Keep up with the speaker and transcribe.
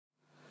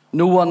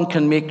No one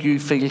can make you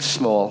feel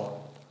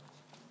small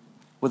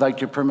without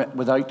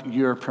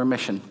your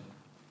permission.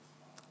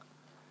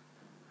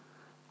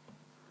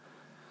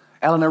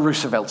 Eleanor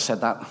Roosevelt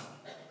said that.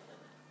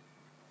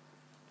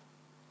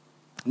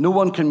 No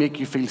one can make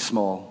you feel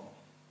small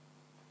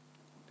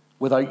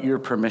without your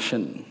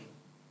permission.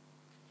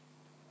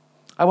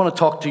 I want to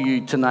talk to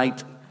you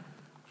tonight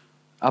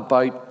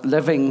about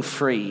living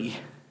free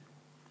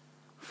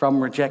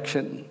from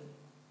rejection.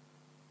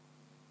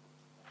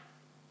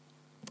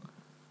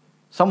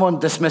 Someone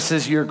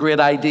dismisses your great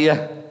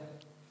idea.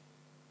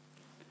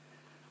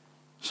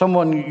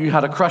 Someone you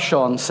had a crush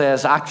on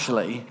says,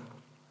 actually,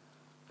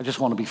 I just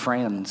want to be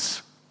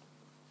friends.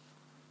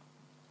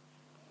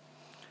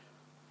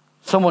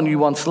 Someone you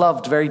once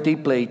loved very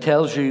deeply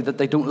tells you that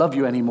they don't love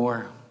you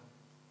anymore.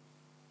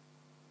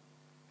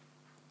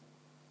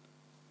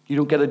 You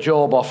don't get a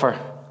job offer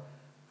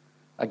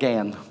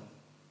again.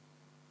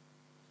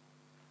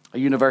 A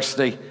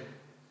university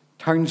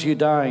turns you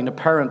down. A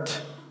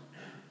parent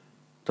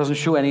doesn't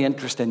show any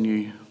interest in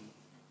you.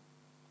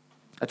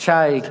 A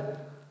child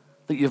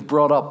that you've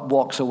brought up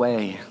walks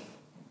away.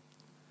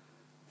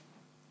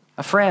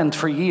 A friend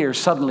for years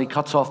suddenly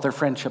cuts off their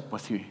friendship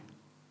with you,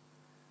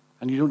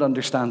 and you don't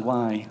understand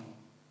why.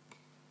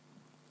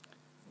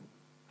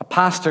 A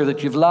pastor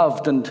that you've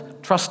loved and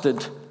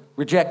trusted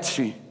rejects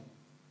you.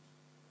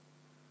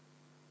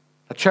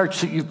 A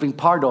church that you've been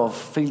part of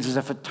feels as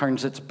if it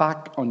turns its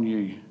back on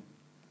you.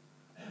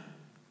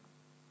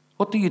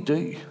 What do you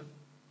do?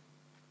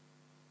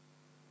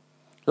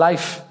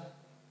 Life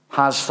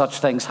has such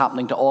things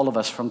happening to all of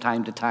us from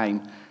time to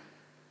time.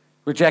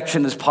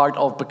 Rejection is part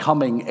of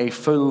becoming a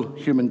full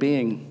human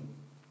being.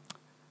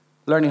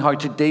 Learning how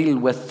to deal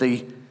with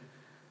the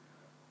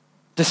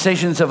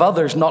decisions of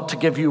others not to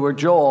give you a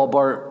job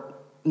or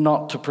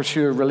not to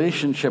pursue a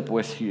relationship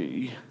with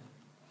you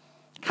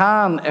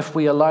can, if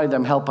we allow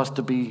them, help us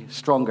to be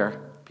stronger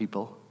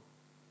people,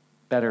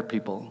 better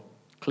people,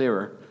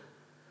 clearer.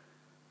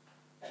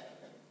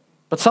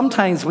 But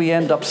sometimes we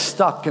end up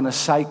stuck in a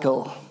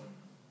cycle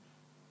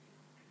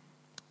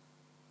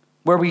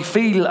where we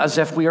feel as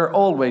if we are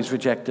always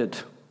rejected,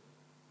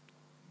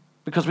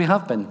 because we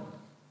have been.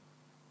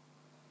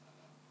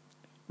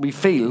 We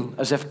feel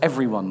as if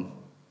everyone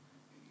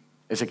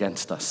is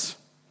against us.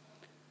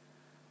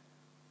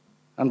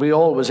 And we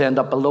always end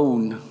up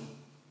alone.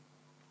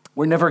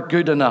 We're never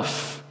good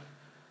enough.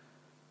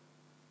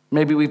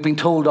 Maybe we've been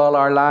told all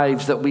our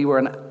lives that we were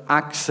an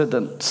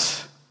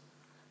accident.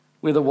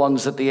 We're the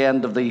ones at the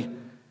end of the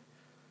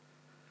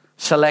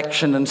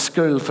selection in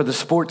school for the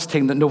sports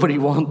team that nobody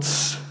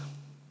wants.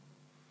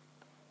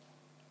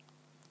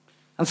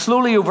 And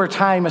slowly over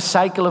time, a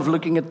cycle of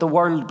looking at the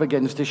world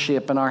begins to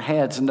shape in our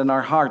heads and in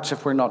our hearts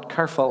if we're not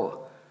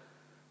careful.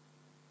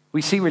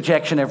 We see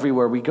rejection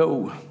everywhere we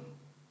go.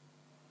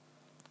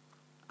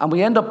 And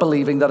we end up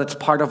believing that it's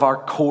part of our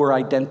core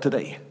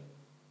identity.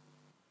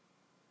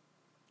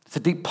 It's a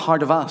deep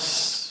part of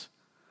us.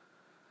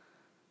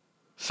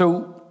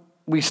 So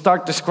we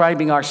start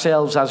describing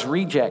ourselves as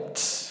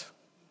rejects.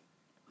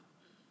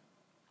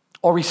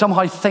 Or we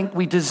somehow think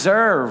we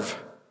deserve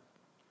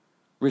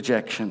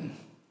rejection.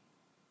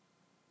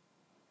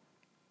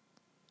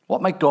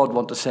 What might God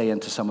want to say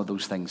into some of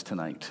those things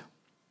tonight?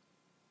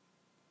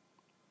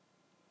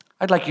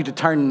 I'd like you to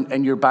turn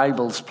in your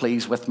Bibles,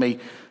 please, with me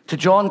to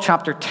John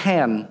chapter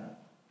 10.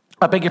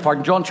 I beg your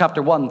pardon, John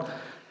chapter 1.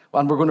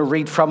 And we're going to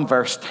read from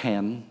verse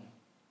 10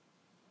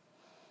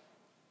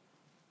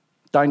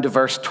 down to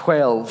verse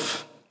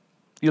 12.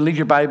 You'll leave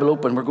your Bible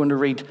open. We're going to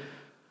read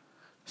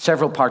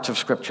several parts of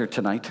Scripture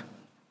tonight.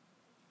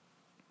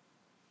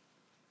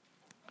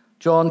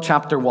 John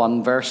chapter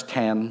 1, verse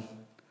 10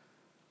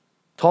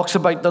 talks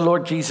about the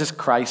Lord Jesus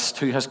Christ,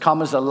 who has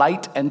come as a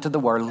light into the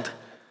world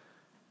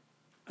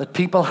that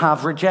people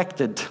have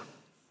rejected.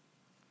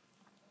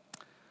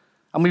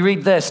 And we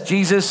read this: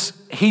 Jesus,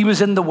 he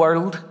was in the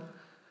world,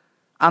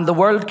 and the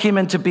world came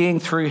into being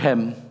through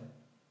him,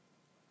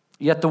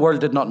 yet the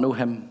world did not know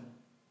him.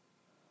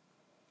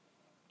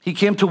 He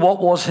came to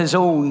what was his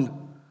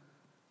own,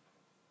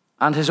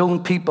 and his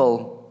own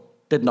people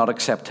did not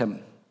accept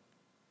him.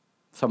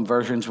 Some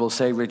versions will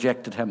say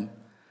rejected him.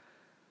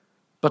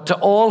 But to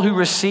all who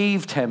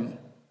received him,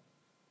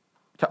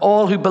 to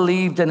all who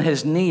believed in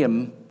his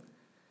name,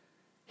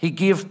 he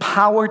gave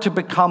power to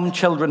become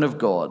children of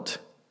God,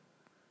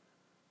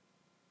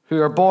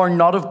 who are born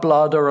not of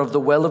blood or of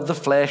the will of the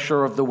flesh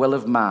or of the will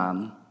of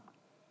man,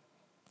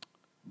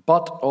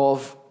 but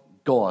of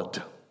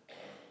God.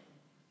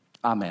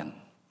 Amen.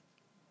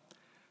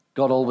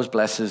 God always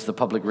blesses the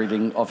public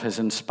reading of his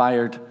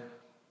inspired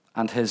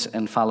and his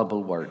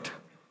infallible word.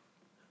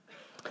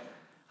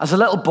 As a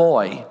little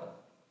boy,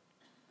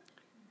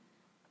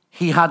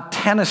 he had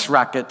tennis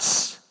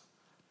rackets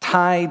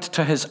tied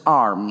to his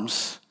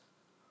arms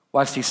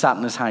whilst he sat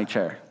in his high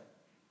chair.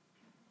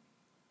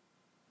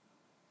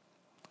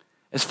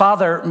 His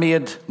father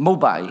made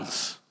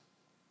mobiles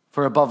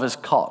for above his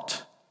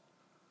cot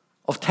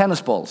of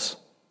tennis balls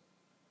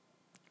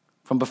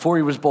from before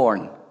he was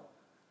born,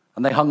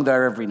 and they hung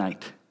there every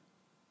night.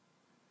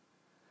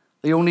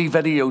 The only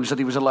videos that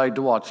he was allowed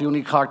to watch, the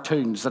only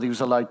cartoons that he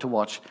was allowed to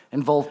watch,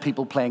 involved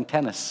people playing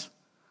tennis.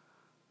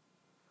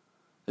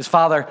 His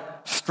father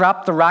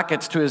strapped the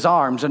rackets to his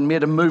arms and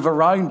made him move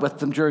around with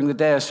them during the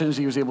day as soon as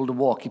he was able to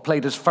walk. He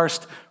played his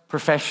first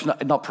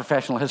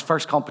his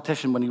first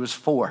competition when he was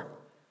 4.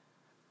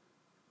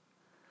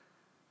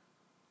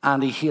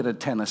 And he hated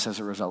tennis as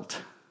a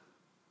result.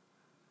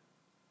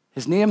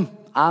 His name,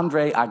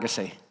 Andre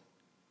Agassi.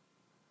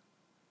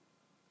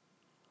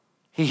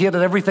 He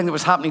hated everything that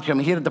was happening to him.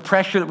 He hated the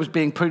pressure that was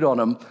being put on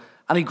him.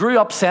 And he grew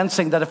up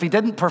sensing that if he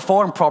didn't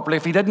perform properly,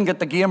 if he didn't get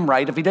the game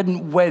right, if he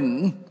didn't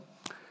win,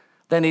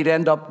 then he'd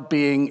end up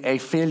being a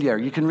failure.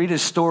 You can read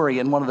his story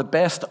in one of the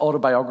best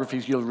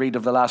autobiographies you'll read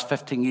of the last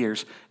 15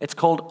 years. It's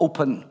called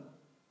Open.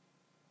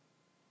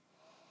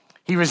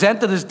 He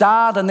resented his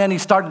dad, and then he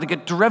started to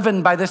get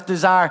driven by this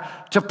desire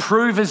to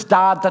prove to his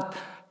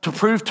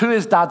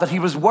dad that he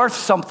was worth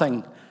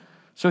something.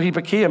 So he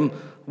became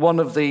one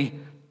of the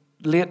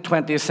late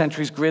 20th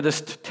century's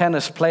greatest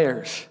tennis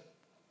players.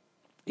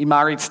 He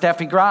married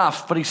Steffi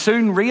Graf, but he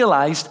soon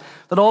realized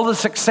that all the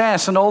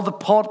success and all the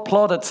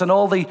plaudits and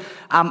all the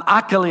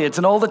accolades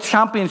and all the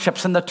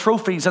championships and the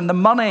trophies and the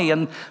money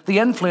and the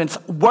influence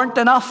weren't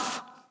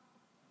enough.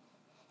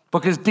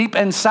 Because deep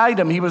inside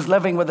him, he was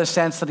living with a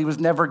sense that he was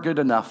never good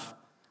enough.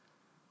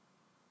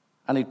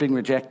 And he'd been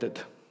rejected.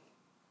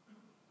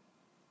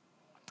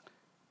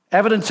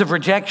 Evidence of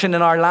rejection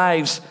in our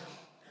lives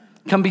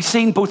can be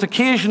seen both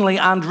occasionally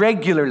and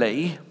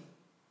regularly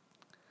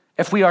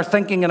if we are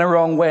thinking in a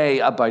wrong way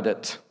about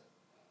it.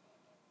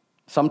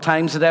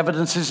 Sometimes it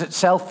evidences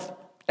itself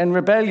in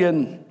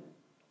rebellion.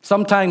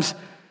 Sometimes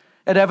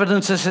it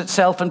evidences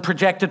itself in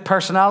projected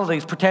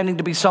personalities, pretending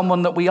to be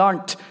someone that we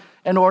aren't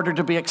in order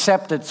to be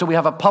accepted. So we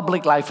have a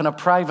public life and a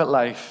private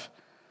life.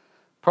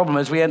 Problem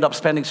is we end up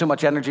spending so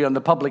much energy on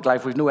the public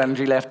life, we've no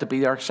energy left to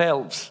be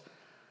ourselves.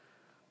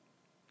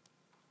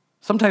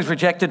 Sometimes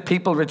rejected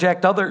people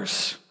reject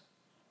others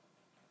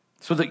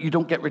so that you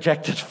don't get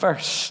rejected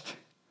first.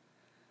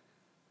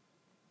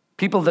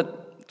 People that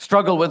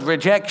struggle with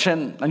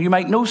rejection, and you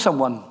might know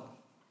someone,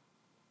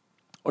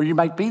 or you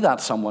might be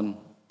that someone,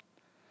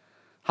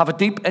 have a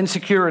deep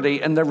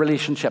insecurity in their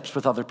relationships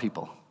with other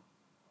people.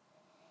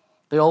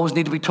 They always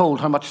need to be told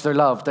how much they're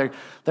loved.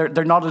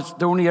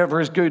 They're only ever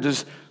as good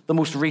as the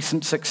most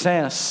recent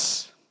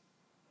success.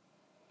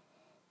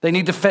 They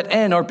need to fit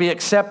in or be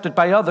accepted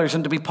by others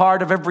and to be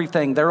part of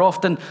everything. They're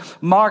often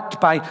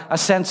marked by a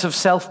sense of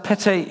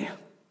self-pity.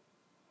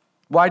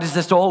 Why does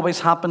this always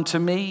happen to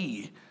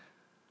me?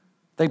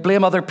 They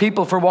blame other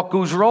people for what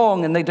goes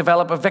wrong, and they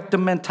develop a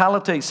victim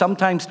mentality.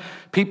 Sometimes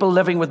people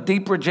living with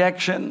deep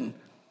rejection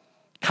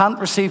can't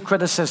receive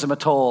criticism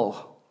at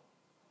all.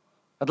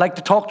 I'd like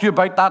to talk to you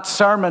about that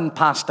sermon,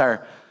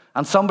 pastor.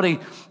 And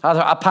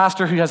a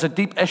pastor who has a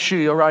deep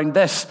issue around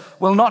this,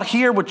 will not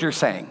hear what you're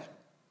saying.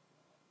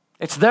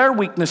 It's their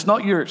weakness,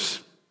 not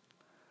yours,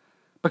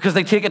 because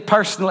they take it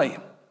personally.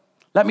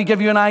 Let me give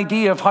you an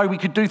idea of how we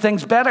could do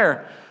things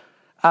better,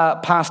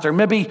 pastor.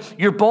 Maybe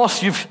your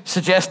boss, you've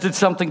suggested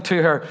something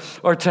to her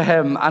or to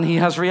him, and he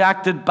has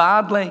reacted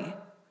badly.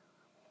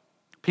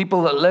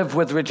 People that live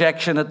with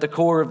rejection at the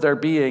core of their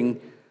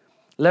being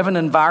live in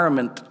an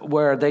environment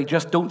where they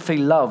just don't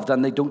feel loved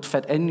and they don't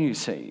fit in, you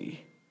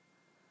see.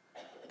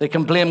 They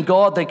can blame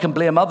God, they can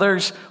blame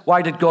others.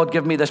 Why did God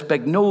give me this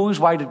big nose?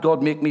 Why did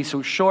God make me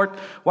so short?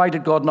 Why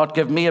did God not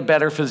give me a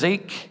better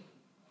physique?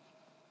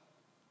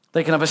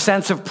 They can have a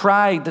sense of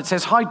pride that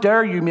says, how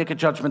dare you make a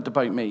judgment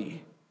about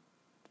me?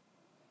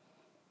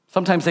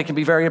 Sometimes they can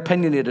be very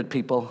opinionated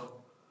people,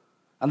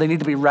 and they need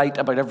to be right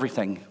about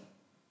everything.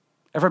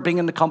 Ever being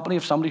in the company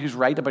of somebody who's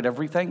right about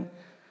everything?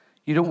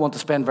 You don't want to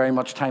spend very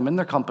much time in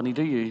their company,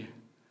 do you?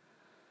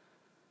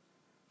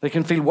 They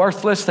can feel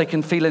worthless, they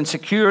can feel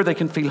insecure, they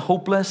can feel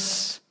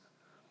hopeless.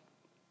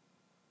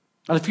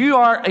 And if you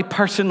are a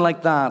person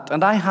like that,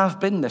 and I have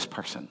been this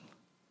person,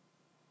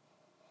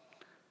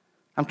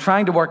 I'm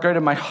trying to work out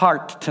in my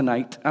heart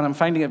tonight, and I'm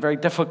finding it very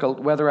difficult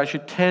whether I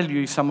should tell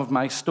you some of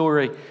my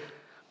story.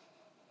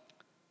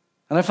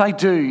 And if I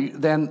do,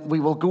 then we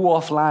will go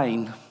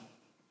offline.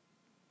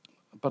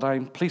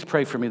 But please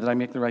pray for me that I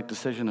make the right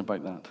decision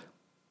about that.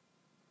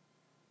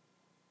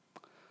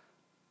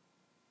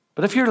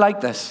 But if you're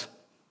like this,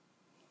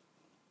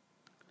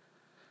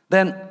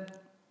 then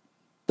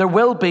there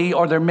will be,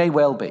 or there may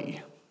well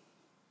be,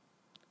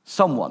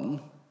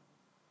 someone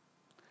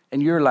in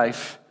your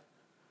life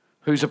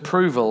whose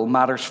approval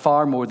matters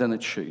far more than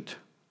it should.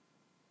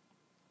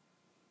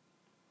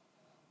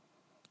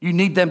 You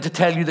need them to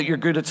tell you that you're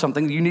good at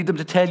something. You need them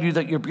to tell you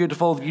that you're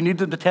beautiful. You need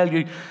them to tell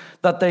you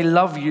that they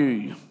love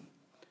you.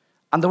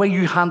 And the way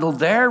you handle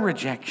their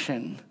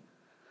rejection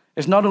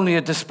is not only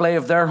a display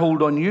of their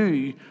hold on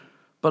you,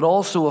 but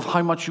also of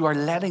how much you are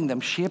letting them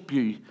shape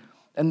you.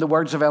 In the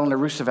words of Eleanor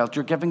Roosevelt,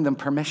 you're giving them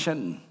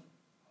permission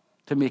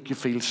to make you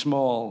feel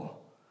small.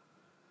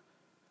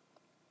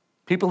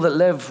 People that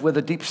live with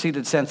a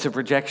deep-seated sense of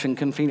rejection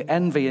can feel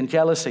envy and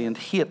jealousy and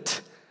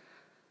hate.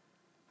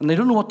 And they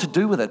don't know what to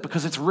do with it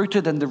because it's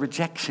rooted in the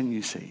rejection,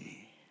 you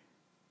see.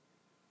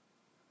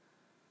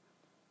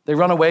 They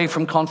run away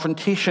from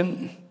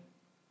confrontation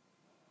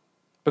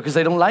because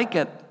they don't like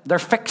it. They're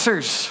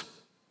fixers.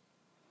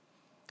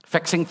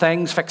 Fixing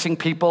things, fixing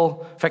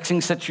people,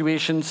 fixing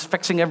situations,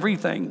 fixing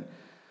everything.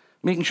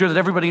 Making sure that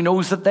everybody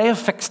knows that they have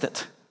fixed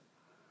it.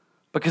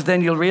 Because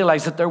then you'll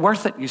realize that they're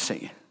worth it, you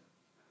see.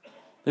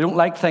 They don't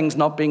like things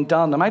not being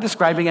done. Am I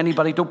describing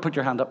anybody? Don't put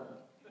your hand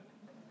up.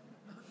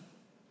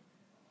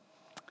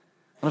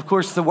 And of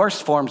course, the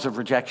worst forms of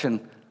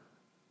rejection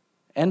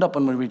end up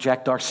when we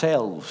reject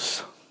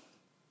ourselves.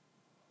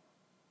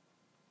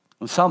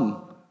 And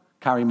some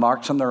carry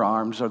marks on their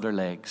arms or their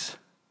legs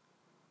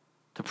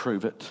to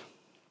prove it.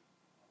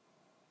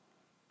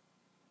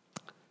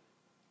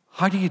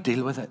 How do you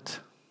deal with it?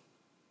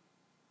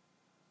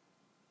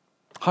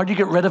 How do you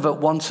get rid of it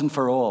once and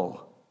for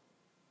all?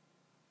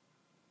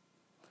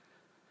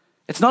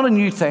 It's not a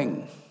new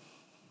thing.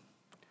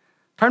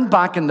 Turn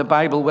back in the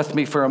Bible with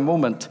me for a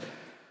moment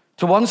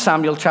to 1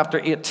 Samuel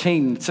chapter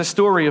 18. It's a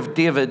story of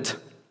David,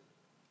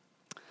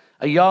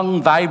 a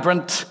young,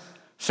 vibrant,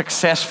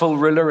 successful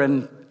ruler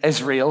in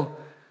Israel,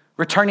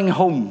 returning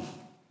home.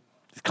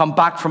 He's come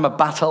back from a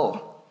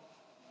battle.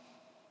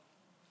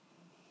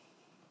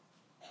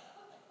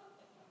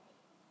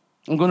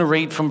 I'm going to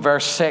read from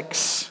verse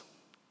 6.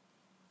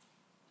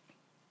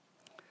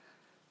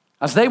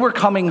 As they were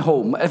coming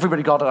home,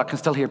 everybody got it? I can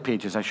still hear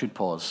pages. I should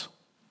pause.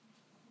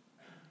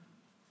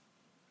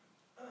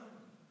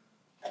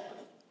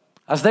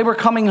 As they were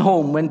coming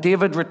home, when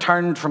David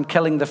returned from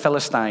killing the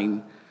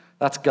Philistine,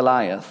 that's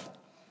Goliath,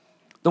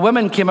 the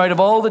women came out of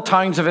all the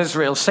towns of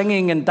Israel,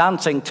 singing and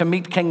dancing to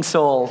meet King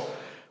Saul,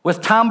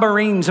 with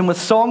tambourines and with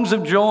songs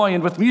of joy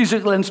and with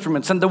musical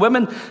instruments. And the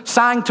women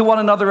sang to one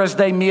another as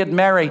they made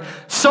merry,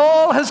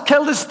 Saul has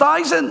killed his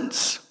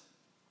thousands,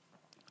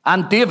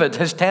 and David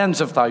his tens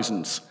of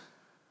thousands.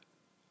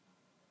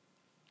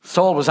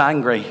 Saul was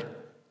angry,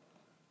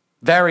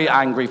 very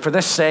angry, for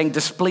this saying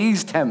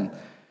displeased him.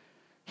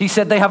 He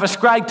said, they have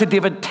ascribed to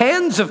David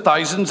tens of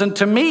thousands, and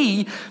to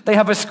me they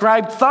have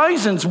ascribed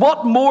thousands.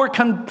 What more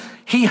can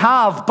he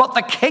have but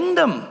the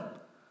kingdom?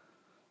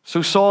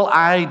 So Saul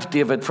eyed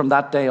David from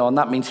that day on.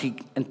 That means he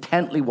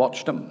intently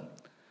watched him.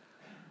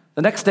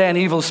 The next day, an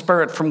evil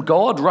spirit from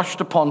God rushed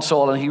upon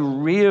Saul, and he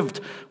raved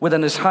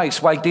within his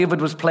house while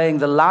David was playing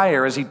the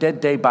lyre as he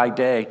did day by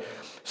day.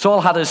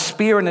 Saul had his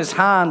spear in his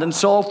hand, and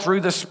Saul threw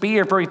the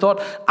spear, for he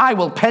thought, I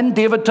will pin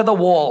David to the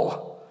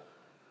wall.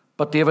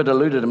 But David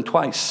eluded him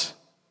twice.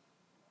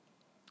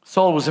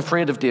 Saul was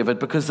afraid of David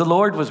because the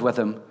Lord was with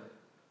him,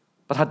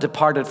 but had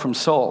departed from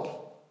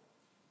Saul.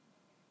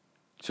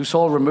 So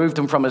Saul removed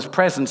him from his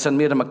presence and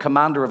made him a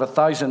commander of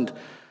 1,000.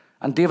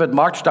 And David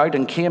marched out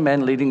and came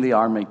in leading the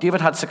army.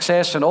 David had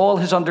success in all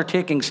his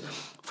undertakings,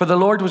 for the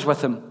Lord was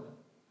with him.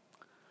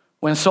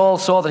 When Saul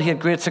saw that he had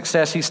great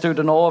success, he stood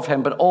in awe of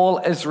him. But all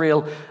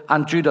Israel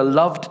and Judah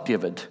loved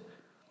David,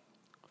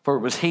 for it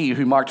was he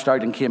who marched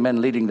out and came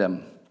in leading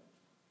them.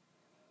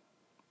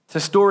 It's a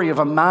story of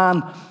a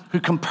man who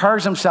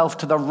compares himself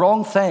to the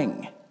wrong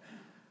thing.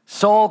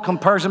 Saul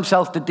compares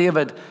himself to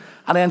David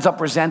and ends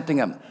up resenting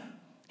him.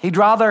 He'd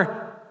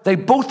rather they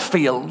both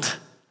failed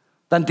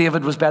than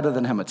David was better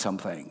than him at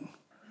something.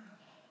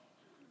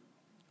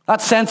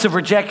 That sense of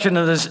rejection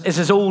is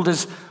as old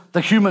as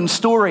the human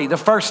story. The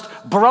first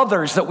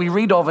brothers that we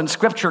read of in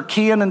Scripture,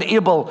 Cain and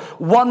Abel,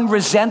 one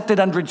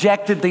resented and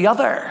rejected the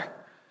other.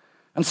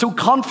 And so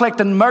conflict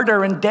and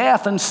murder and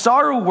death and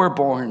sorrow were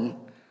born.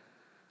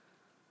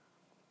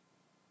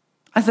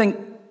 I think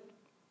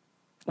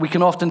we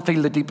can often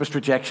feel the deepest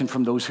rejection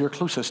from those who are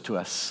closest to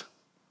us.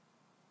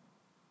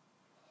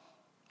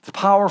 It's a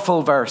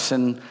powerful verse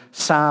in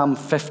Psalm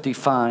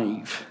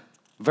 55,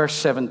 verse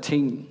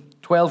 17,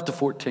 12 to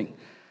 14. It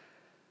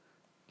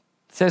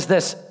says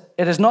this,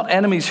 it is not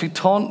enemies who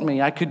taunt me,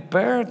 I could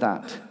bear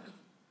that.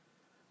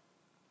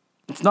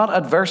 It's not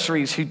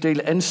adversaries who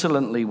deal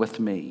insolently with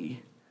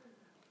me,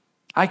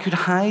 I could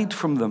hide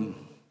from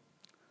them.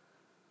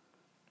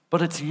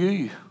 But it's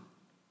you,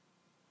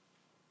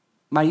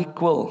 my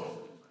equal,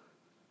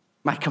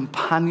 my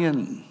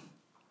companion,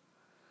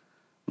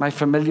 my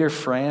familiar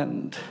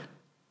friend,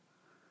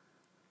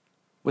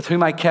 with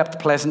whom I kept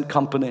pleasant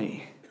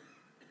company.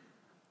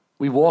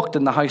 We walked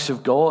in the house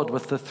of God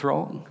with the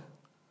throng.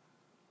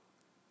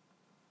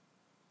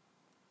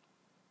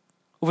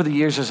 Over the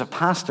years as a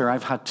pastor,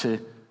 I've had to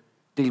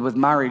deal with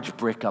marriage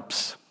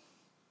breakups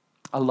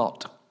a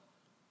lot.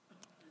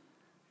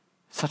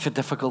 Such a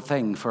difficult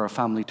thing for a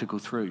family to go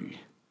through.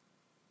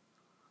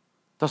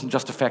 It doesn't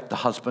just affect the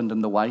husband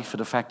and the wife, it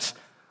affects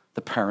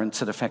the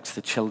parents, it affects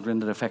the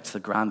children, it affects the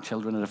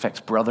grandchildren, it affects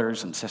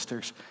brothers and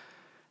sisters.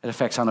 It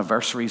affects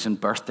anniversaries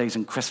and birthdays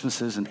and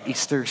Christmases and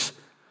Easters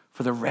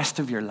for the rest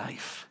of your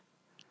life.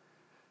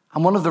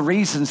 And one of the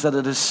reasons that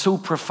it is so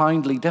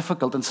profoundly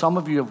difficult, and some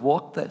of you have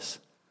walked this,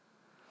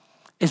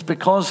 is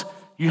because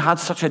you had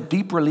such a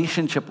deep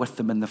relationship with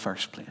them in the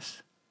first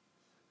place.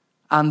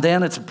 And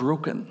then it's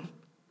broken.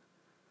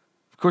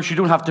 Of course, you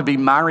don't have to be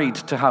married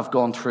to have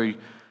gone through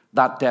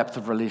that depth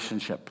of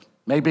relationship.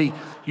 Maybe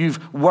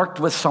you've worked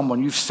with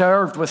someone, you've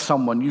served with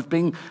someone, you've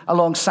been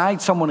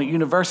alongside someone at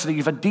university,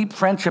 you've a deep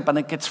friendship and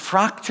it gets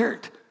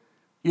fractured.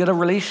 You had a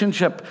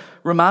relationship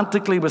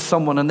romantically with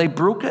someone and they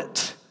broke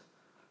it.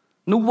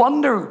 No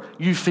wonder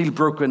you feel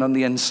broken on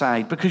the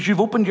inside, because you've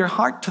opened your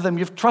heart to them,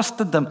 you've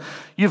trusted them,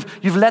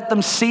 you've let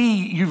them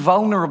see you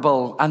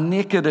vulnerable and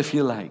naked, if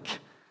you like.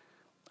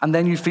 And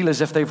then you feel as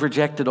if they've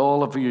rejected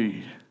all of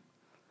you.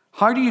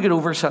 How do you get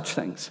over such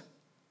things?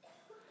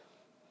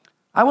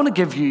 I want to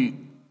give you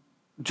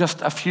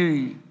just a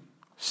few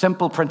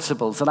simple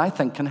principles that I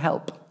think can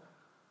help.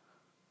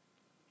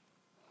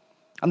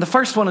 And the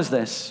first one is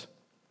this: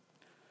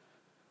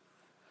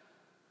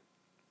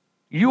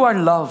 you are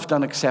loved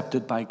and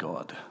accepted by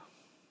God.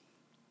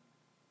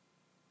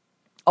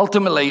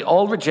 Ultimately,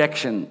 all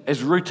rejection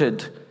is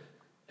rooted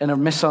in a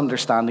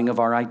misunderstanding of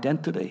our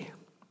identity.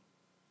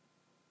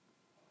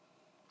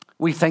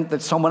 We think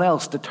that someone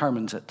else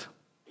determines it.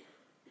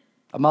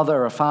 A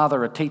mother, a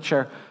father, a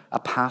teacher, a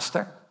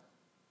pastor,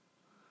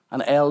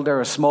 an elder,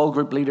 a small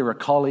group leader, a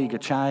colleague, a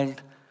child.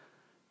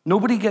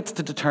 Nobody gets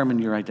to determine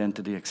your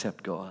identity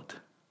except God.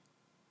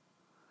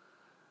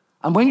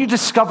 And when you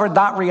discover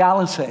that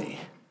reality,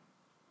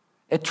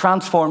 it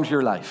transforms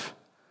your life.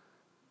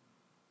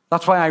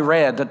 That's why I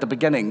read at the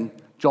beginning,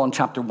 John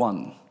chapter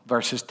 1,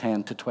 verses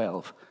 10 to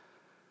 12.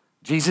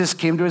 Jesus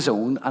came to his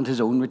own, and his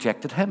own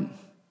rejected him.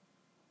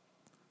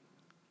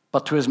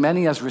 But to as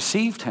many as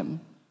received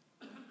him,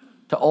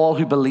 to all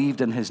who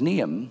believed in his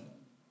name,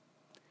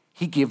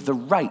 he gave the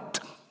right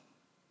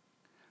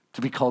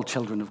to be called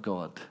children of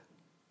God.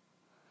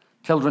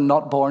 Children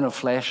not born of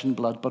flesh and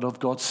blood, but of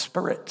God's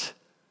Spirit.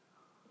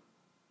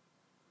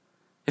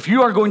 If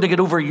you are going to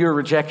get over your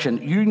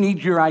rejection, you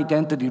need your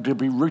identity to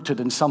be rooted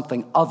in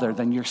something other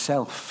than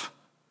yourself.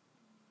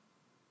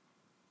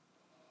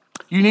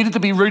 You need it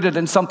to be rooted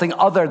in something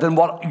other than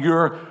what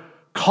your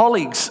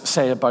colleagues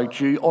say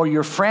about you or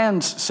your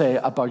friends say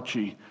about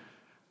you.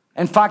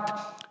 In fact,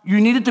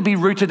 you need it to be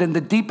rooted in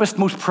the deepest,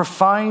 most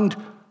profound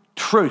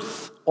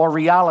truth or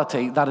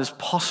reality that is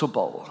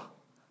possible.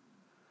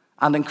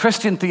 And in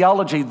Christian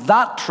theology,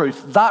 that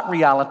truth, that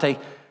reality,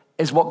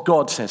 is what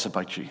God says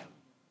about you.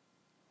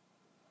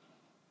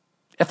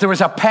 If there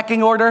was a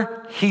pecking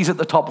order, he's at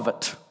the top of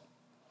it.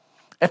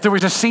 If there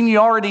was a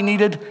seniority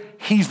needed,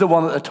 he's the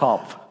one at the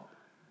top.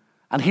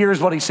 And here's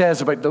what he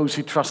says about those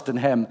who trust in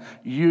him: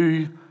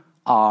 you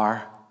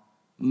are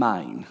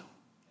mine.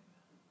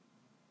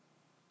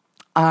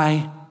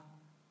 I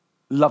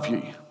love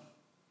you.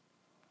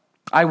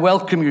 I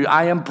welcome you.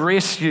 I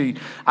embrace you.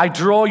 I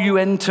draw you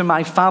into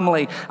my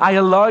family. I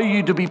allow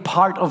you to be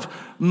part of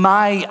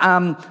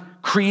my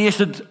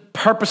created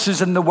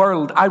purposes in the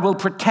world. I will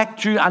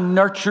protect you and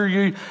nurture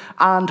you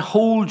and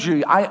hold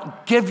you. I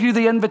give you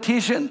the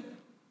invitation.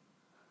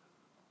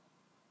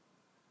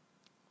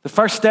 The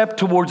first step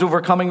towards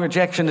overcoming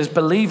rejection is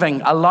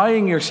believing,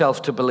 allowing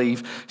yourself to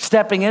believe,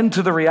 stepping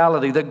into the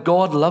reality that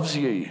God loves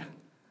you.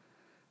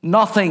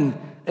 Nothing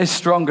is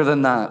stronger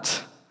than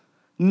that.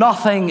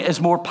 Nothing is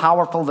more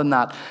powerful than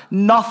that.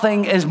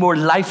 Nothing is more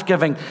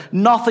life-giving.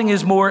 Nothing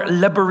is more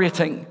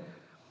liberating.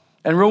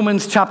 In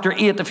Romans chapter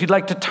 8, if you'd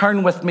like to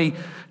turn with me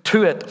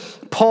to it,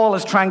 Paul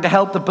is trying to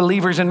help the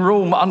believers in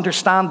Rome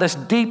understand this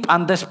deep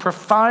and this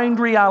profound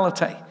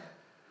reality.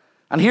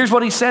 And here's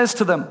what he says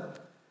to them.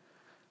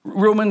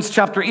 Romans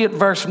chapter 8,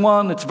 verse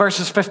 1, it's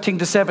verses 15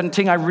 to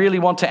 17 I really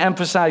want to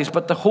emphasize,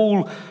 but the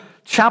whole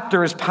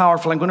chapter is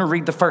powerful. I'm going to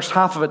read the first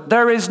half of it.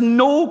 There is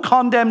no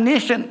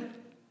condemnation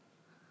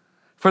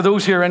for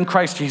those who are in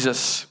Christ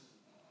Jesus.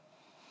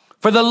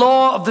 For the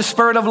law of the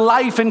Spirit of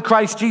life in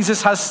Christ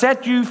Jesus has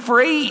set you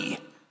free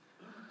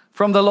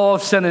from the law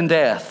of sin and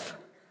death.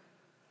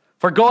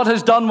 For God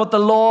has done what the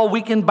law,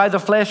 weakened by the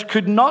flesh,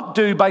 could not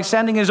do by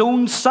sending his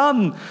own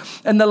Son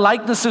in the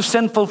likeness of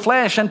sinful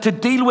flesh. And to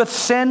deal with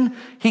sin,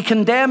 he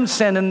condemned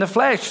sin in the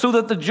flesh, so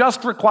that the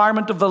just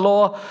requirement of the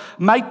law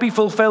might be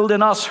fulfilled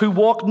in us who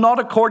walk not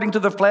according to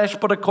the flesh,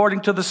 but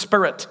according to the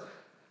Spirit.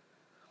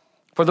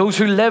 For those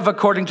who live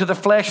according to the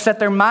flesh set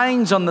their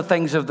minds on the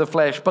things of the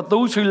flesh, but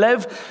those who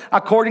live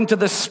according to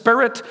the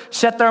Spirit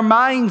set their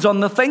minds on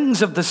the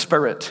things of the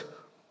Spirit.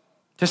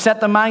 To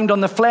set the mind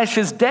on the flesh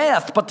is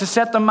death, but to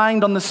set the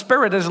mind on the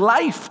Spirit is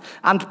life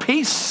and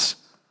peace.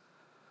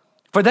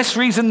 For this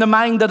reason, the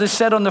mind that is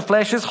set on the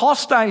flesh is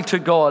hostile to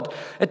God.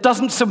 It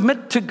doesn't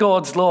submit to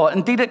God's law.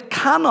 Indeed, it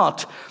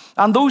cannot.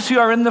 And those who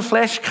are in the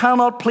flesh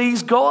cannot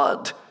please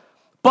God.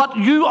 But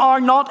you are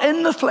not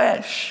in the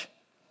flesh.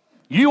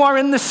 You are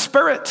in the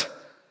Spirit,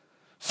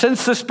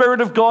 since the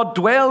Spirit of God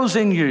dwells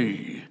in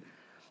you.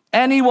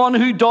 Anyone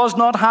who does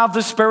not have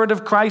the Spirit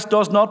of Christ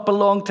does not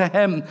belong to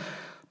him.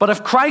 But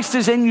if Christ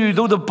is in you,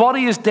 though the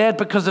body is dead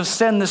because of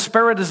sin, the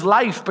Spirit is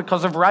life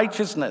because of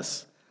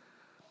righteousness.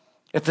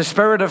 If the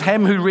Spirit of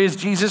him who raised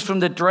Jesus from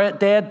the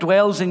dead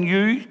dwells in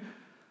you,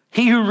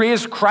 he who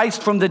raised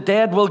Christ from the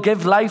dead will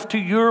give life to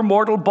your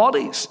mortal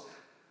bodies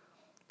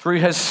through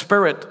his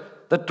Spirit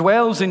that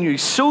dwells in you.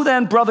 So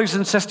then, brothers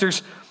and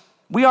sisters,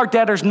 We are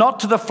debtors not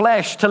to the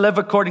flesh to live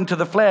according to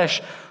the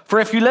flesh. For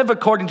if you live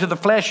according to the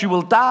flesh, you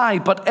will die.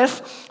 But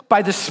if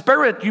by the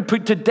Spirit you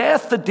put to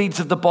death the deeds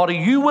of the body,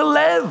 you will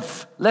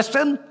live.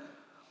 Listen.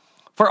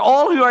 For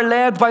all who are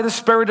led by the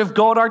Spirit of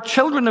God are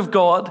children of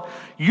God.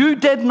 You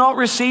did not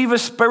receive a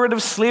spirit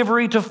of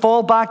slavery to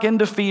fall back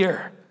into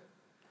fear.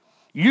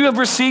 You have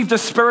received a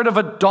spirit of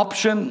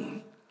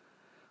adoption.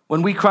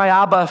 When we cry,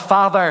 Abba,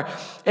 Father,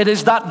 it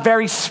is that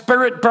very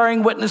Spirit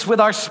bearing witness with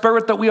our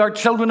spirit that we are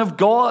children of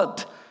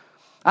God.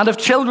 And if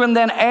children,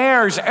 then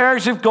heirs,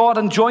 heirs of God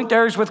and joint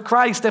heirs with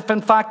Christ, if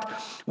in fact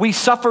we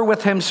suffer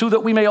with him, so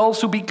that we may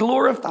also be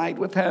glorified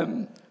with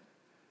him.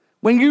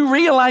 When you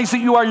realize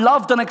that you are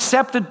loved and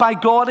accepted by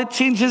God, it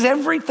changes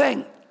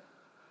everything.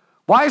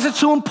 Why is it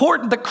so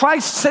important that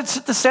Christ sits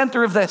at the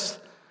center of this?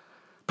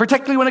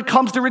 Particularly when it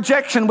comes to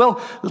rejection. Well,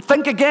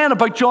 think again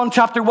about John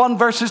chapter 1,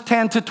 verses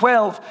 10 to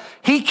 12.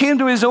 He came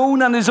to his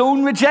own and his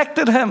own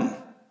rejected him.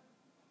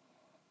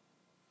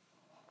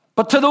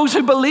 But to those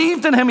who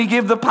believed in him, he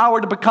gave the power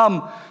to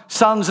become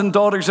sons and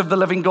daughters of the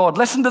living God.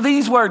 Listen to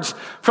these words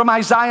from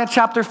Isaiah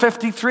chapter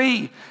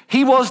 53.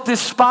 He was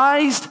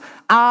despised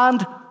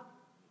and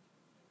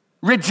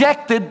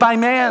rejected by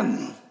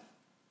men.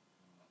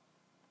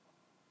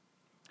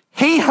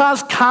 He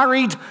has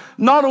carried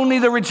not only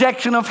the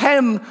rejection of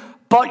him,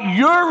 but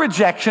your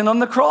rejection on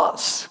the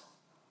cross.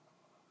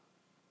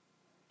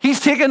 He's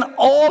taken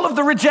all of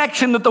the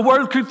rejection that the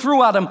world could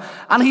throw at him,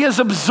 and he has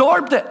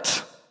absorbed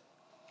it.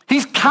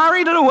 He's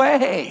carried it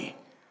away.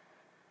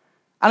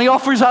 And he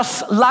offers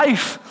us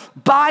life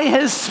by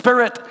his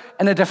Spirit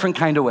in a different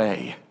kind of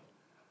way.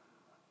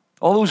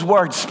 All those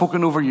words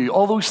spoken over you,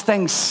 all those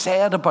things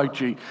said about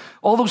you,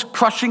 all those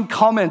crushing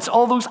comments,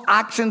 all those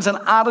actions and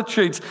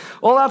attitudes,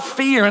 all that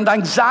fear and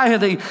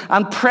anxiety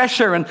and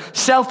pressure and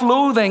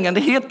self-loathing and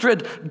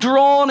hatred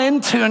drawn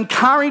into and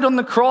carried on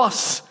the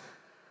cross.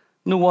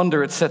 No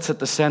wonder it sits at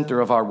the center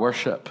of our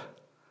worship.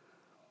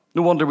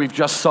 No wonder we've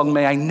just sung,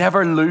 "May I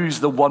never lose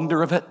the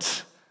wonder of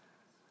it."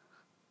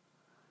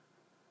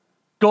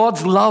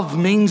 God's love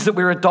means that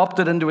we're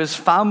adopted into his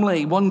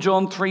family. 1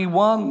 John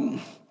 3:1.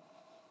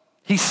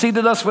 He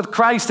seated us with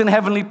Christ in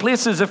heavenly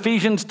places.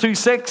 Ephesians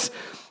 2:6.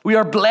 We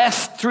are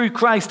blessed through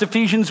Christ.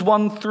 Ephesians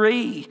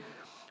 1:3.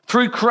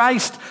 Through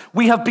Christ,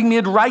 we have been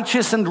made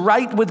righteous and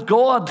right with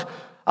God,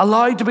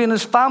 allowed to be in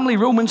his family.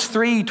 Romans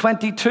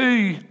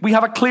 3:22. We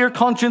have a clear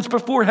conscience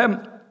before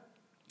him.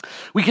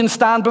 We can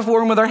stand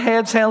before him with our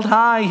heads held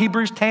high.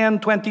 Hebrews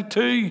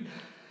 10:22.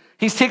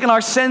 He's taken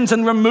our sins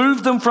and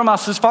removed them from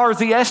us as far as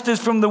the east is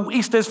from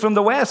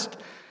the west.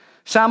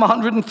 Psalm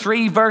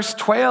 103 verse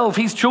 12.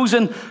 He's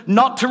chosen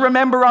not to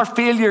remember our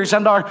failures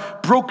and our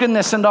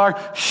brokenness and our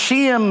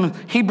shame.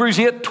 Hebrews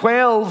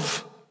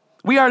 8:12.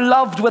 We are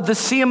loved with the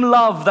same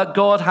love that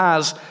God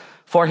has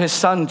for his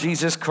Son,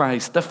 Jesus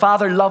Christ. The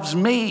Father loves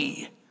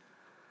me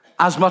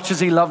as much as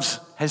he loves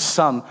his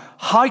Son.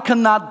 How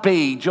can that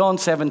be? John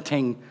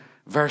 17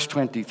 verse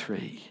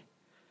 23.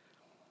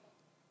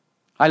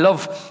 I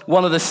love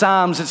one of the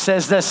Psalms. It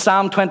says this,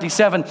 Psalm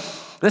 27.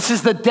 This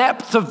is the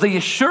depth of the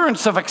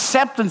assurance of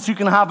acceptance you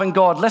can have in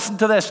God. Listen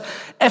to this.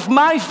 If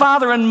my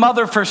father and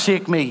mother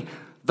forsake me,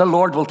 the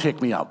Lord will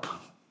take me up.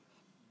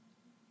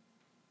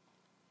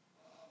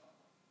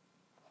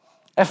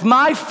 If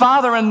my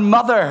father and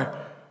mother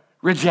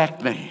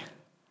reject me,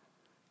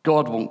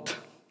 God won't.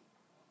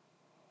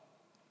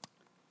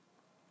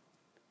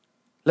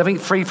 Living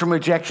free from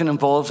rejection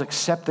involves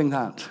accepting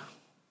that.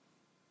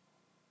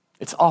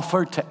 It's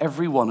offered to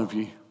every one of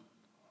you,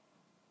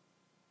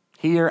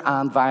 here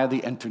and via the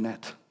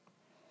internet.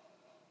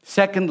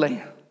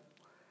 Secondly,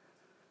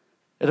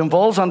 it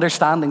involves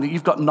understanding that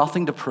you've got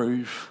nothing to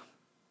prove.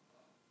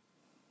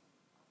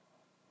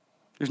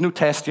 There's no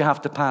test you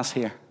have to pass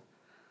here.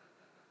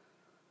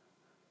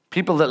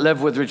 People that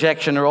live with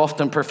rejection are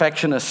often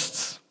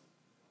perfectionists.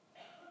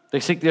 They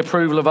seek the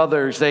approval of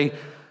others.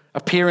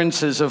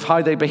 Appearances of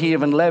how they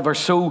behave and live are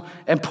so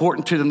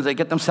important to them that they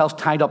get themselves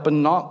tied up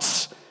in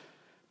knots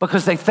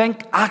because they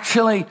think,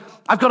 actually,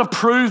 I've got to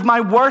prove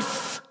my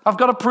worth. I've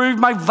got to prove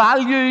my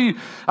value.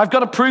 I've got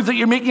to prove that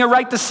you're making a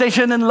right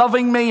decision in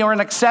loving me or in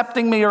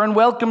accepting me or in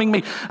welcoming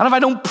me. And if I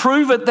don't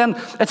prove it, then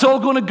it's all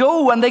going to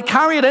go. And they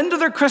carry it into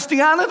their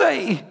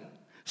Christianity.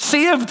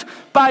 Saved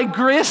by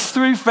grace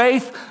through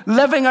faith,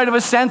 living out of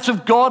a sense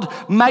of God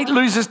might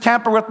lose his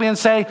temper with me and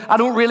say, I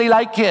don't really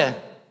like you.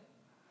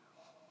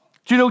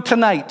 Do you know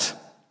tonight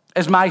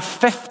is my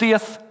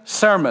 50th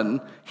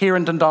sermon here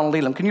in Dundonald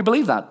Elam? Can you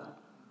believe that?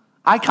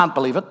 I can't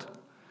believe it.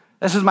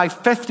 This is my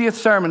 50th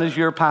sermon as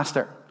your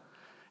pastor.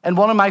 In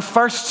one of my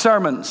first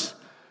sermons,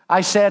 I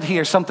said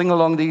here something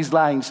along these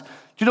lines. Do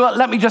you know what?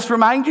 Let me just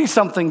remind you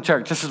something,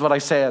 church. This is what I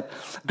said.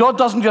 God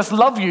doesn't just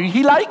love you,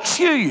 he likes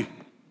you.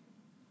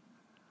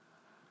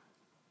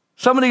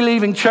 Somebody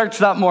leaving church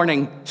that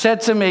morning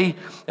said to me,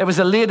 it was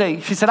a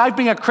lady, she said, I've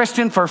been a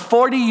Christian for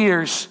 40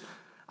 years,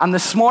 and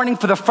this morning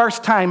for the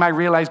first time I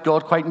realized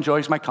God quite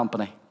enjoys my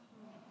company.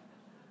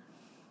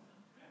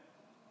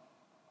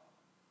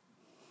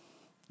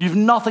 You've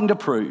nothing to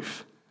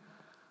prove.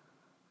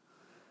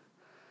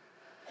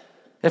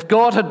 If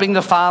God had been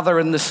the father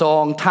in the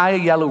song, tie a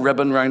yellow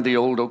ribbon round the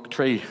old oak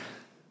tree,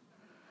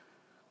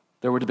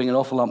 there would have been an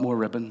awful lot more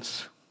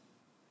ribbons.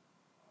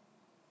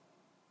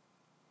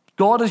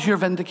 God is your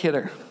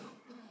vindicator.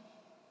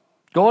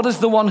 God is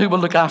the one who will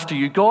look after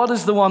you. God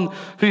is the one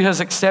who has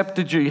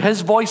accepted you.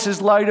 His voice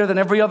is louder than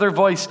every other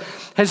voice.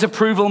 His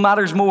approval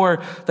matters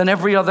more than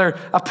every other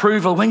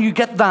approval. When you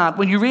get that,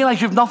 when you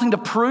realize you have nothing to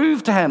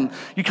prove to him,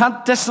 you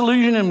can't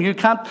disillusion him, you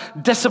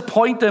can't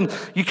disappoint him,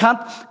 you can't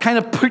kind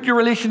of put your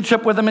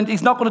relationship with him, and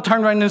he's not going to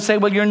turn around and say,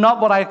 well, you're not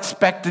what I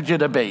expected you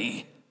to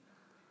be.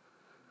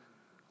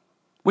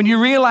 When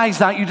you realize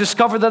that, you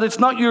discover that it's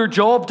not your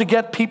job to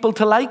get people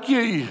to like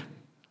you.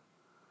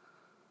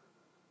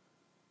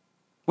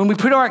 When we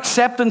put our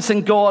acceptance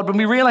in God, when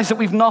we realize that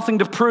we've nothing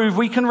to prove,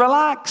 we can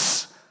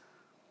relax.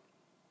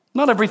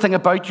 Not everything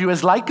about you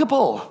is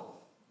likable.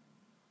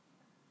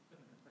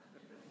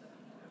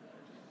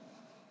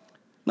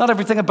 Not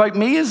everything about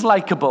me is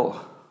likable.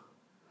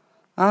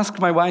 Ask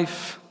my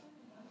wife,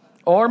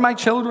 or my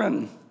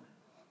children,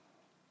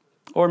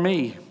 or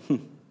me.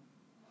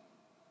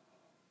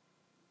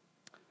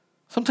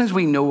 Sometimes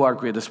we know our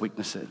greatest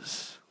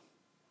weaknesses.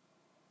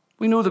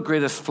 We know the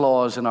greatest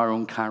flaws in our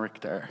own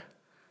character.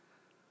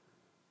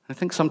 I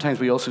think sometimes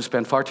we also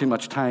spend far too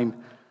much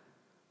time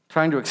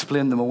trying to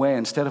explain them away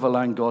instead of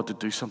allowing God to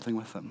do something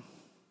with them.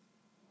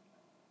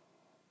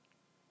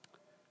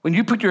 When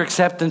you put your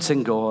acceptance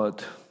in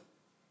God,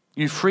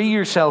 you free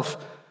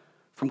yourself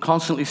from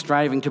constantly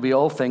striving to be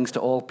all things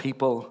to all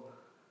people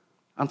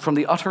and from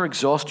the utter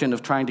exhaustion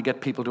of trying to get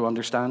people to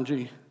understand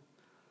you.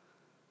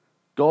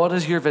 God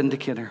is your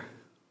vindicator.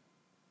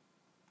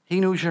 He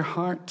knows your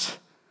heart.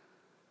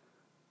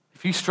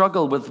 If you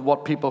struggle with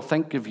what people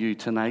think of you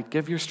tonight,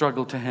 give your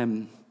struggle to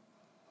him.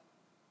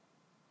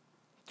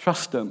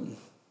 Trust him.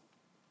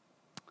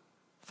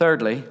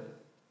 Thirdly,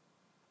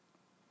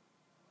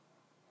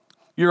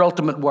 your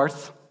ultimate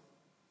worth,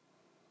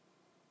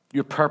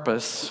 your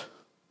purpose,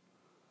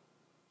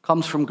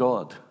 comes from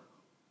God,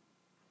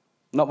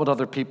 not what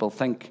other people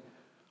think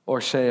or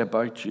say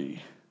about you.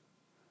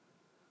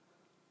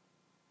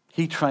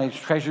 He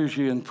treasures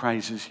you and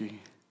prizes you.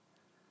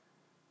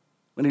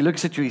 When he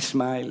looks at you, he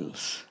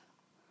smiles.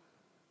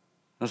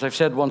 As I've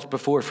said once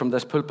before from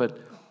this pulpit,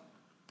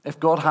 if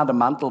God had a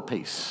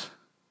mantelpiece,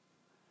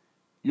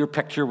 your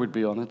picture would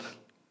be on it.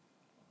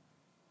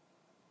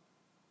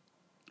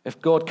 If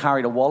God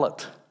carried a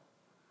wallet,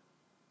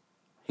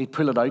 he'd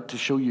pull it out to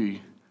show you,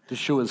 to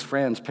show his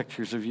friends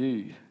pictures of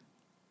you.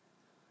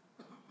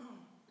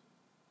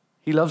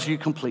 He loves you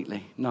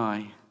completely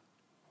now.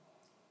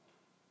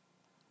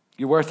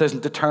 Your worth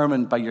isn't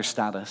determined by your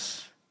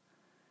status.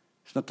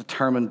 It's not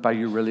determined by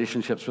your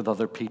relationships with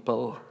other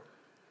people.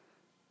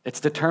 It's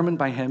determined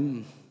by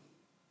him.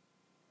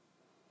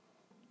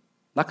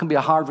 That can be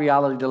a hard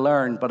reality to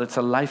learn, but it's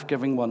a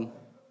life-giving one.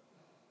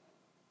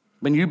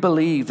 When you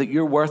believe that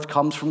your worth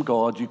comes from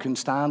God, you can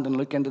stand and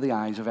look into the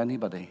eyes of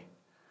anybody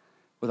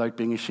without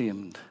being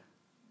ashamed.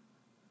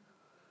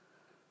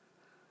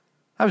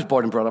 I was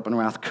born and brought up in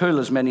Rathcoole,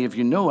 as many of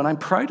you know, and I'm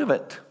proud of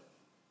it.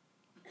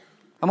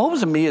 I'm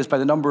always amazed by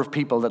the number of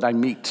people that I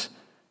meet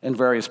in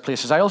various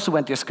places. I also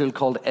went to a school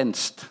called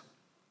Inst.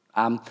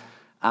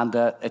 And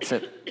it's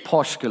a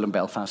posh school in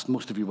Belfast.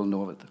 Most of you will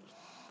know of it.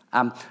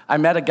 I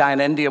met a guy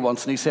in India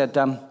once, and he said,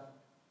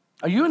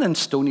 are you an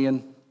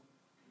Instonian?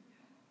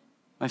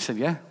 I said,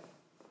 yeah.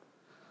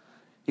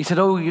 He said,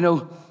 oh, you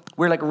know,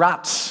 we're like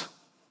rats.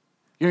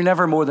 You're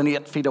never more than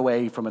 8 feet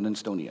away from an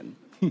Instonian.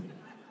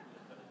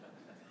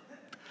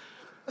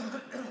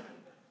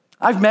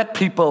 I've met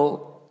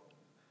people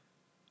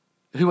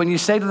who, when you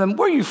say to them,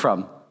 where are you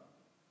from?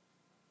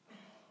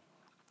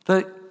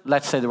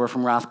 Let's say they were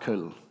from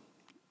Rathcoole.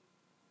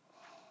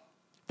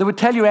 They would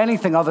tell you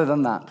anything other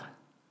than that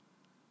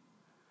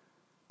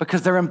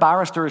because they're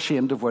embarrassed or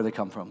ashamed of where they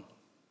come from.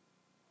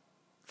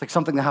 It's like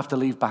something they have to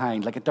leave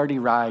behind, like a dirty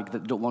rag that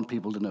they don't want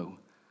people to know.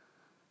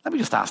 Let me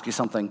just ask you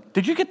something.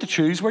 Did you get to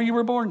choose where you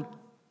were born?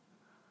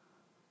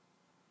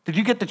 Did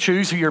you get to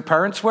choose who your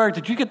parents were?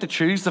 Did you get to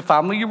choose the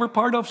family you were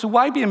part of? So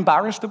why be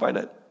embarrassed about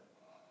it?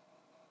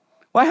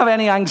 Why have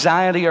any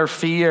anxiety or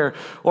fear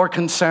or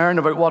concern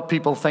about what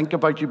people think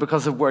about you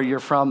because of where you're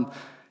from?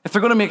 If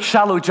they're going to make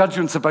shallow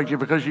judgments about you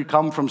because you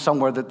come from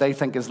somewhere that they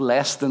think is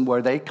less than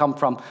where they come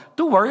from,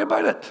 don't worry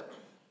about it.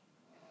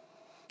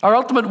 Our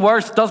ultimate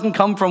worth doesn't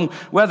come from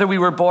whether we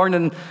were born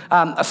in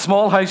a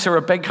small house or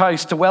a big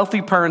house, to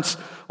wealthy parents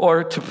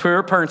or to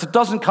poor parents. It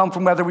doesn't come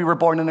from whether we were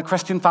born in a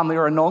Christian family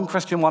or a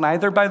non-Christian one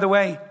either, by the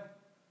way.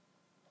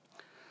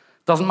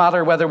 It doesn't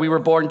matter whether we were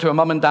born to a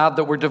mum and dad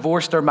that were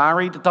divorced or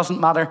married. It doesn't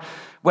matter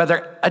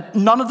whether...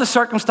 none of the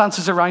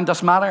circumstances around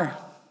us matter.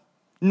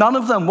 None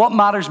of them. What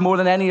matters more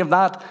than any of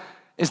that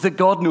is that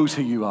God knows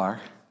who you are.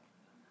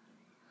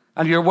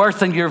 And your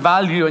worth and your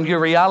value and your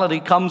reality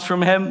comes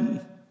from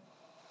him.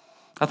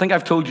 I think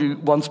I've told you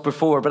once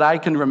before, but I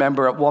can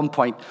remember at one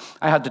point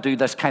I had to do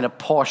this kind of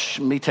posh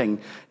meeting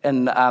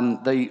in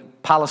the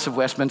Palace of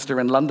Westminster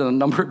in London a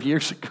number of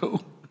years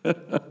ago.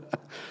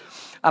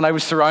 And I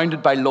was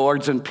surrounded by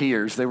lords and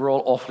peers. They were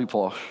all awfully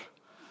posh.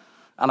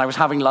 And I was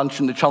having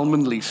lunch in the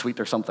Cholmondeley suite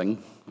or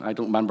something. I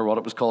don't remember what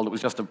it was called. It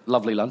was just a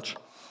lovely lunch.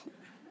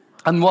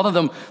 And one of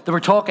them, they were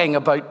talking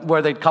about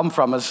where they'd come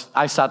from as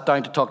I sat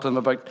down to talk to them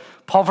about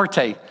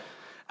poverty.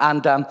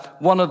 And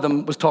one of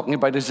them was talking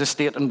about his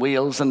estate in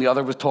Wales, and the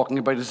other was talking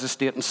about his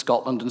estate in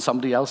Scotland, and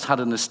somebody else had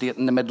an estate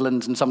in the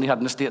Midlands, and somebody had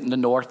an estate in the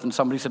North, and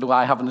somebody said,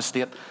 I have an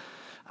estate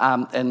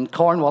in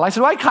Cornwall. I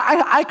said,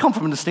 I come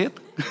from an estate.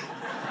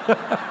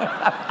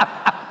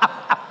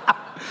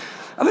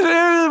 And they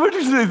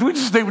said, which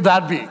estate would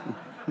that be?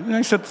 And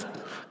I said,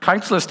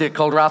 council estate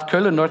called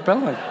Rathcoole in North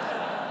Belfast.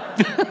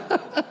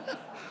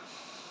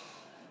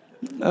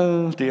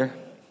 Oh, dear.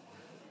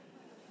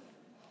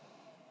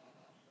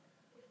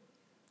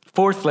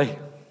 Fourthly,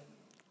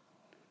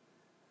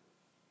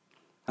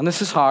 and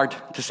this is hard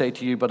to say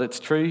to you, but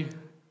it's true,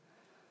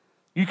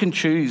 you can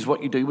choose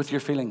what you do with your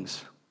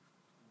feelings.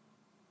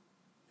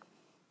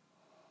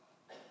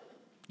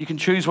 You can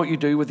choose what you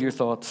do with your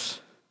thoughts.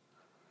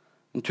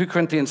 In 2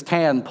 Corinthians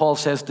 10, Paul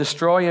says,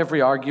 destroy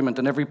every argument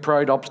and every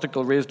proud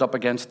obstacle raised up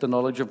against the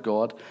knowledge of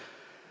God,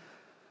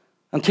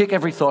 and take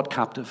every thought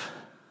captive.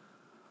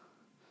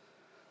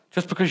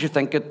 Just because you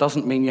think it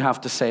doesn't mean you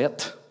have to say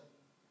it.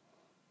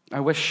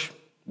 I wish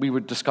we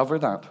would discover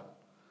that.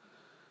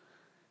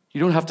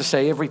 You don't have to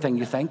say everything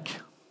you think.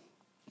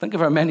 Think of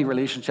how many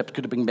relationships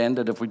could have been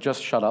mended if we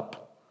just shut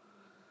up.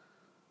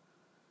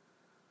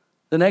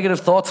 The negative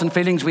thoughts and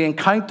feelings we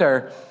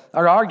encounter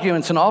are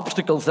arguments and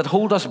obstacles that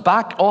hold us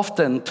back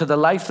often to the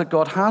life that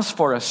God has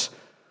for us,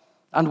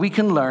 and we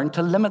can learn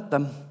to limit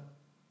them.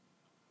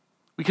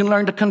 We can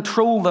learn to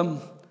control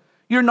them.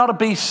 You're not a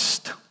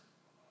beast.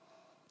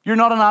 You're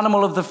not an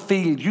animal of the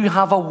field. You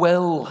have a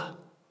will.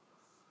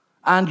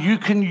 And you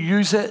can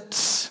use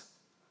it.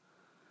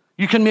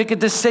 You can make a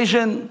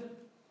decision.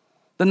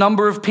 The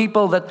number of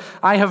people that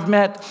I have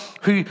met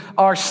who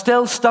are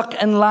still stuck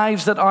in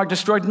lives that are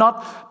destroyed,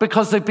 not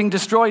because they've been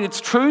destroyed.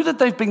 It's true that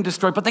they've been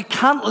destroyed, but they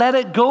can't let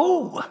it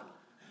go.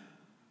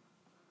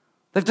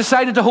 They've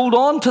decided to hold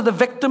on to the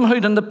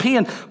victimhood and the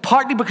pain,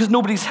 partly because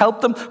nobody's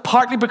helped them,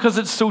 partly because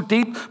it's so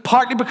deep,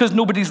 partly because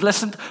nobody's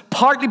listened,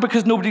 partly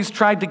because nobody's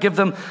tried to give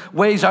them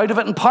ways out of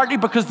it, and partly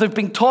because they've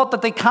been taught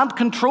that they can't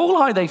control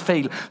how they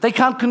feel. They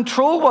can't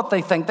control what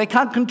they think. They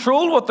can't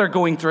control what they're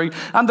going through,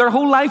 and their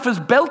whole life is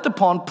built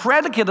upon,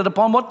 predicated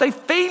upon what they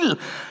feel.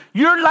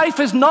 Your life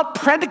is not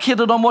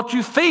predicated on what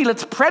you feel.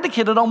 It's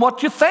predicated on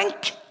what you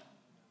think.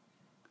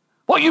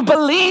 What you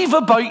believe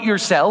about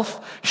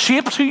yourself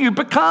shapes who you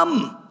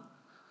become.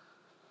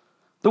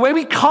 The way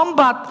we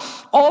combat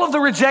all of the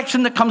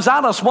rejection that comes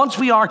at us once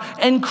we are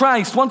in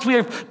Christ, once we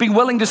have been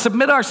willing to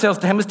submit ourselves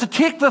to Him, is to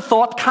take the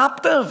thought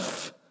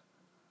captive.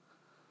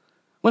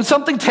 When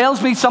something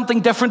tells me something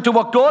different to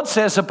what God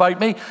says about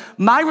me,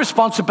 my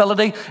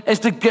responsibility is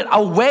to get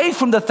away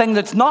from the thing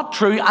that's not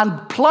true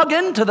and plug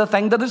into the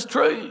thing that is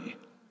true.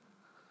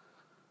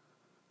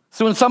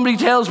 So when somebody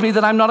tells me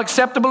that I'm not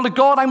acceptable to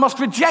God, I must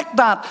reject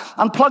that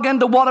and plug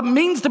into what it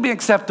means to be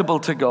acceptable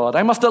to God.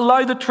 I must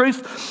allow the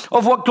truth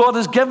of what God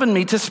has given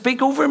me to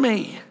speak over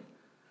me.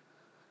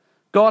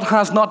 God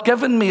has not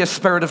given me a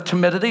spirit of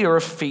timidity or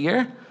of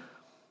fear.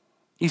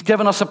 He's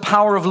given us a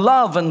power of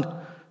love and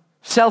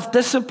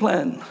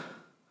self-discipline.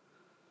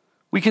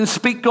 We can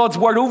speak God's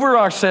word over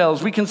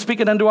ourselves. We can speak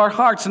it into our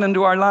hearts and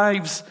into our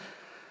lives.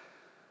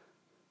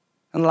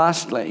 And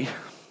lastly,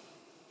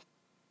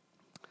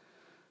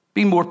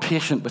 be more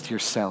patient with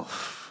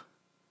yourself.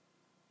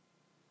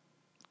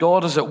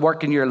 God is at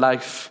work in your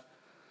life,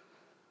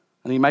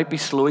 and He might be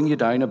slowing you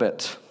down a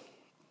bit.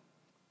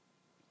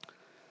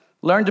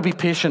 Learn to be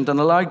patient and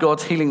allow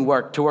God's healing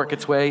work to work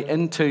its way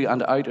into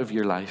and out of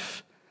your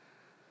life.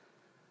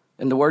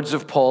 In the words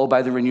of Paul,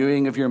 by the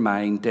renewing of your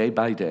mind day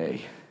by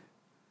day.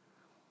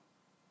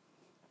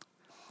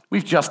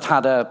 We've just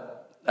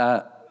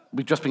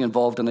been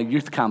involved in a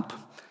youth camp,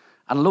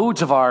 and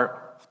loads of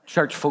our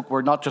church folk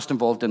were not just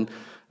involved in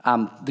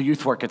the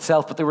youth work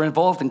itself, but they were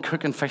involved in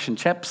cooking fish and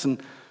chips.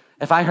 And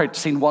if I had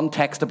seen one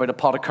text about a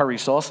pot of curry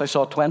sauce, I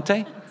saw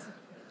 20.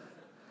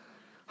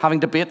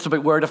 Having debates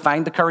about where to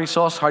find the curry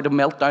sauce, how to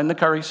melt down the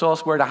curry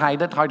sauce, where to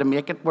hide it, how to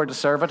make it, where to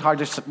serve it,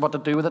 what to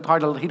do with it, how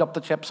to heat up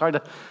the chips,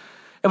 It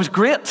was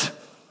great.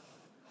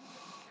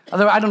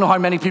 I don't know how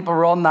many people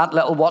were on that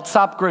little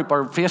WhatsApp group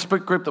or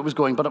Facebook group that was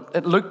going, but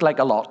it looked like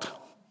a lot.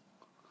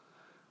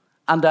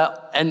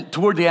 And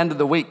toward the end of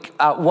the week,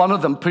 one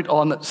of them put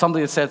on,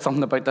 somebody had said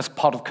something about this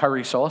pot of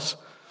curry sauce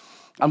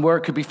and where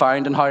it could be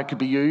found and how it could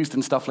be used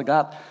and stuff like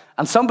that.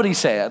 And somebody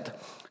said,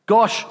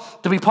 gosh,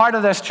 to be part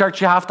of this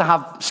church, you have to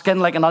have skin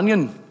like an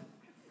onion.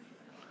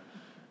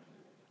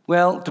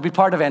 Well, to be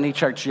part of any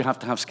church, you have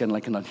to have skin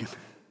like an onion.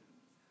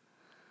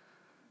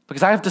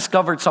 Because I have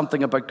discovered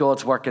something about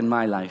God's work in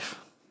my life.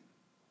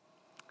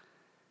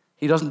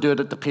 He doesn't do it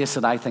at the pace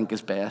that I think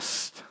is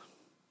best.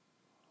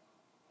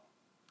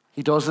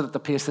 He does it at the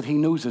pace that He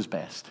knows is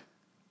best.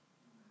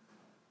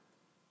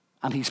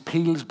 And He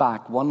peels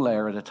back one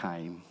layer at a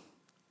time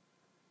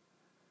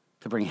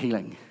to bring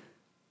healing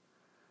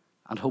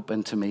and hope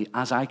into me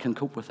as I can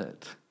cope with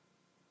it.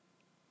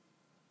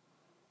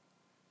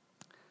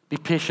 Be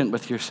patient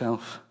with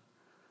yourself.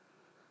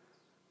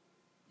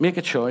 Make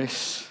a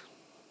choice.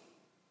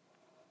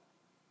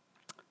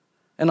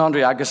 In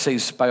Andre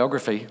Agassi's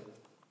biography,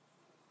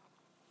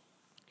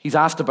 he's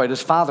asked about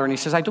his father, and he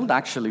says, I don't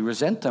actually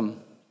resent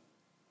him.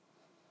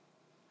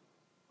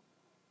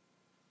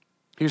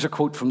 Here's a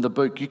quote from the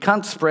book. You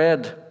can't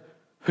spread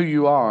who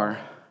you are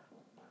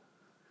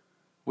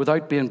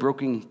without being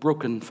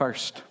broken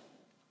first.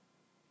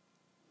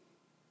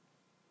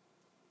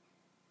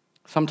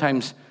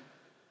 Sometimes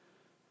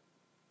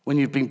when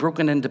you've been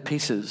broken into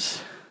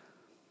pieces,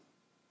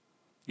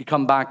 you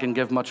come back and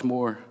give much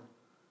more.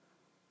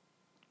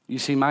 You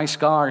see, my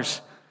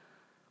scars,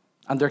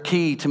 and they're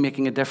key to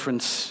making a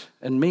difference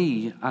in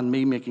me and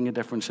me making a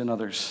difference in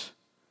others.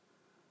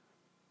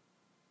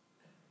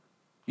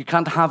 You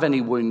can't have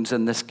any wounds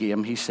in this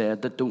game, he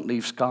said, that don't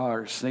leave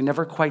scars. They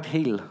never quite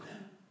heal,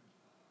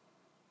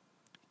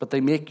 but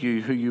they make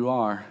you who you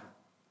are.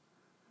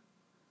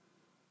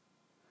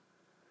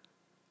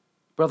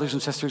 Brothers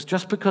and sisters,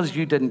 just because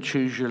you didn't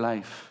choose your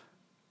life,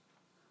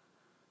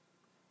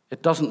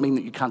 it doesn't mean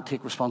that you can't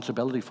take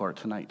responsibility for it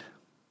tonight.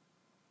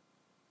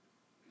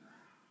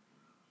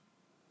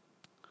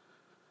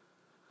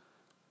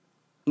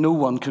 No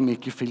one can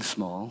make you feel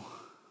small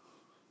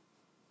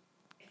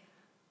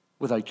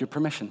without your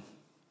permission.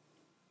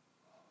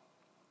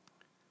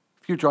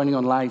 If you're joining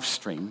on live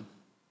stream,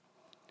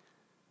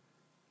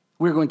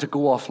 we're going to go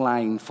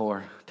offline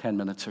for 10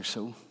 minutes or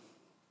so,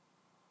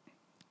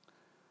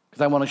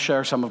 because I want to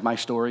share some of my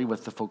story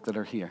with the folk that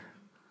are here.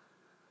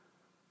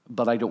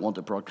 But I don't want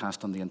it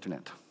broadcast on the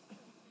internet.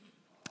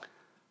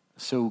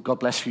 So God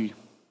bless you.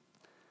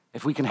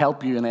 If we can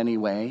help you in any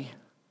way,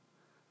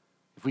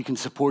 if we can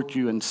support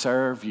you and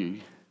serve you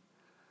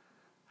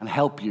and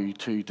help you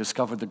to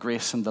discover the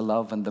grace and the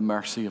love and the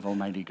mercy of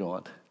Almighty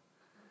God,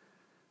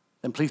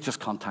 then please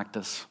just contact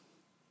us.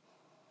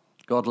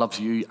 God loves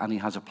you, and he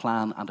has a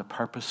plan and a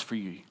purpose for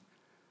you.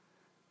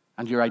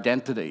 And your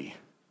identity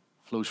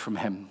flows from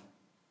him,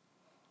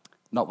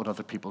 not what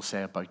other people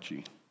say about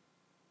you.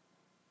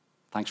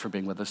 Thanks for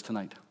being with us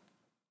tonight.